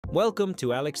Welcome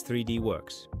to Alex 3D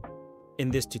Works. In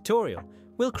this tutorial,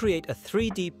 we'll create a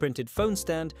 3D printed phone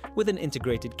stand with an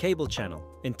integrated cable channel,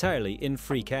 entirely in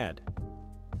FreeCAD.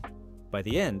 By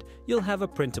the end, you'll have a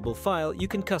printable file you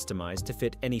can customize to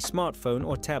fit any smartphone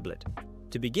or tablet.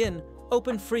 To begin,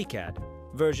 open FreeCAD,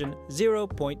 version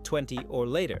 0.20 or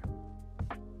later.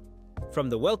 From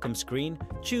the Welcome screen,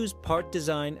 choose Part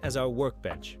Design as our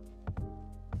workbench.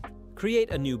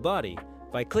 Create a new body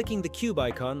by clicking the cube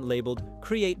icon labeled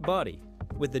Create Body.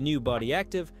 With the new body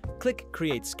active, click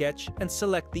Create Sketch and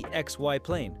select the XY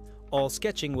plane. All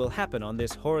sketching will happen on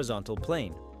this horizontal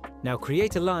plane. Now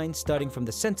create a line starting from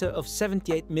the center of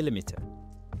 78 mm.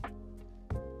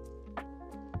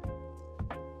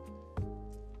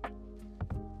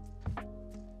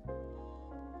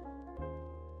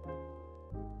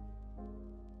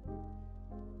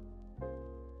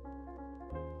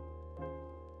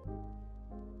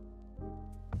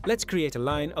 Let's create a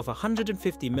line of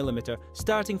 150 mm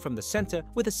starting from the center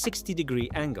with a 60-degree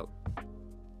angle.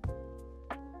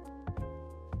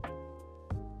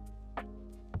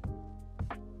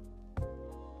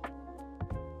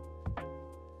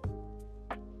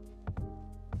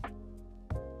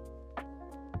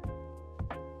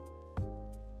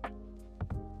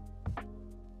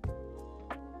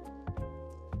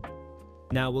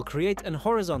 Now we'll create an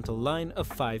horizontal line of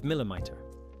 5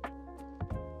 mm.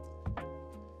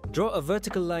 Draw a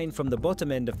vertical line from the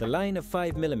bottom end of the line of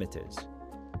 5 mm.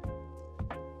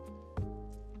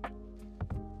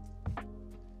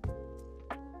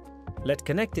 Let's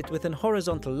connect it with an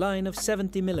horizontal line of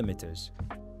 70 mm.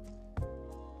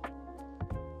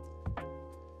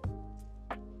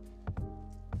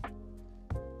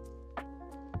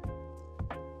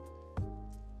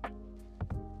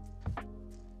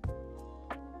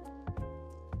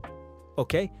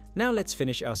 Okay, now let's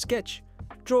finish our sketch.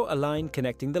 Draw a line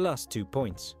connecting the last 2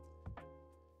 points.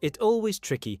 It's always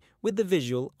tricky with the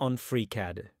visual on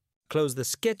FreeCAD. Close the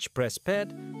sketch press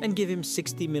pad and give him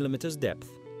 60 mm depth.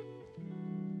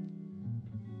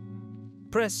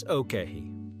 Press OK.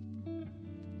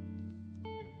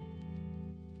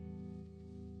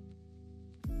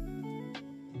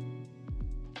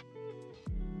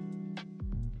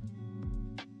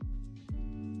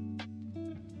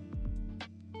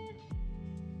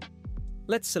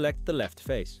 Let's select the left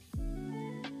face.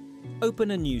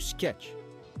 Open a new sketch.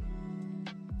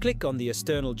 Click on the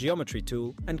external geometry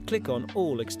tool and click on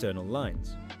all external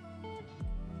lines.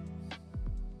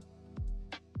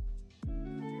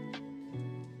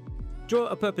 Draw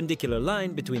a perpendicular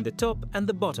line between the top and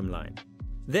the bottom line.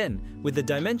 Then, with the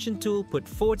dimension tool, put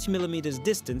 40 mm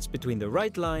distance between the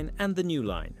right line and the new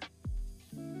line.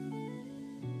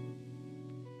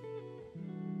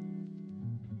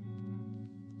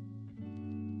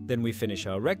 Then we finish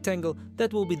our rectangle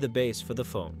that will be the base for the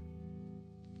phone.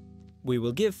 We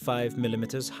will give 5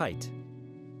 mm height.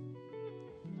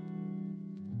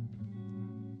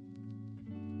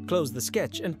 Close the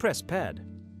sketch and press pad.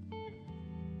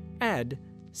 Add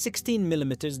 16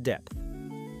 mm depth.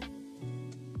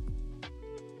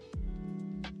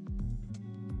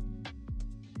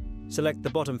 Select the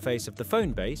bottom face of the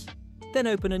phone base, then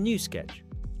open a new sketch.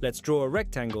 Let's draw a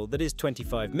rectangle that is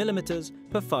 25 mm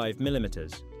per 5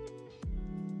 mm.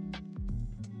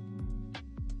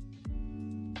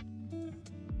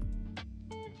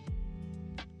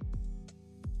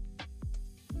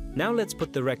 Now let's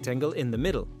put the rectangle in the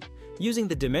middle. Using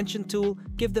the dimension tool,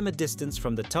 give them a distance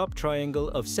from the top triangle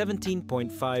of 17.5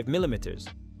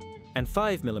 mm and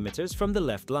 5 mm from the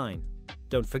left line.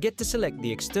 Don't forget to select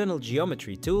the external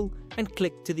geometry tool and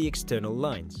click to the external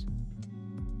lines.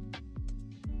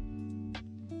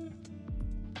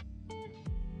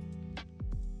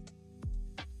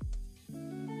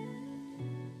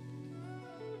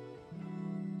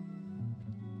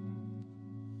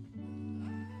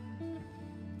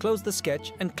 Close the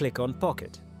sketch and click on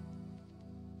Pocket.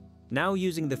 Now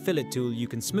using the fillet tool you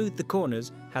can smooth the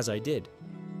corners as I did.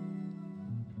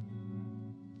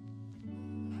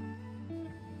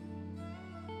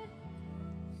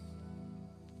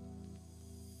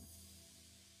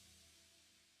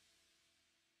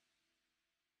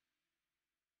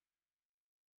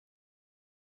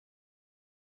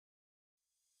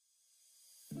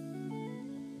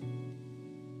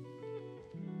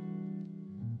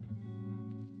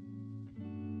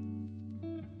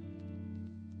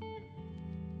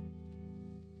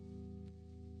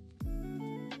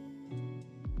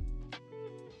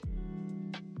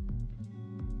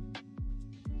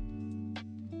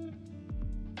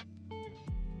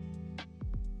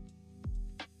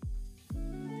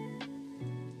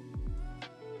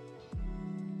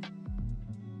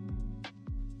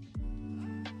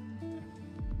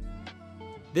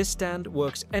 This stand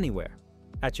works anywhere.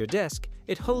 At your desk,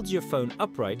 it holds your phone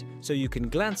upright so you can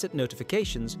glance at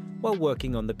notifications while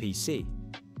working on the PC.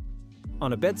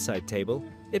 On a bedside table,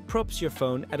 it props your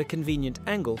phone at a convenient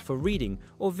angle for reading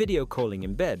or video calling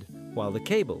in bed, while the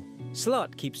cable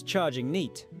slot keeps charging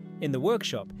neat. In the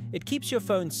workshop, it keeps your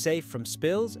phone safe from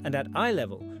spills and at eye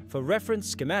level for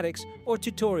reference schematics or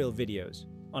tutorial videos.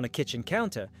 On a kitchen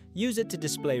counter, use it to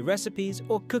display recipes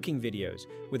or cooking videos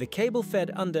with a cable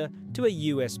fed under to a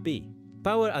USB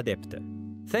power adapter.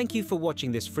 Thank you for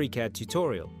watching this FreeCAD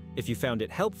tutorial. If you found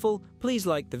it helpful, please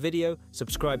like the video,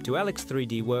 subscribe to Alex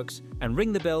 3D Works, and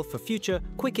ring the bell for future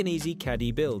quick and easy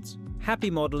CAD builds. Happy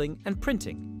modeling and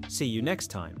printing. See you next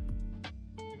time.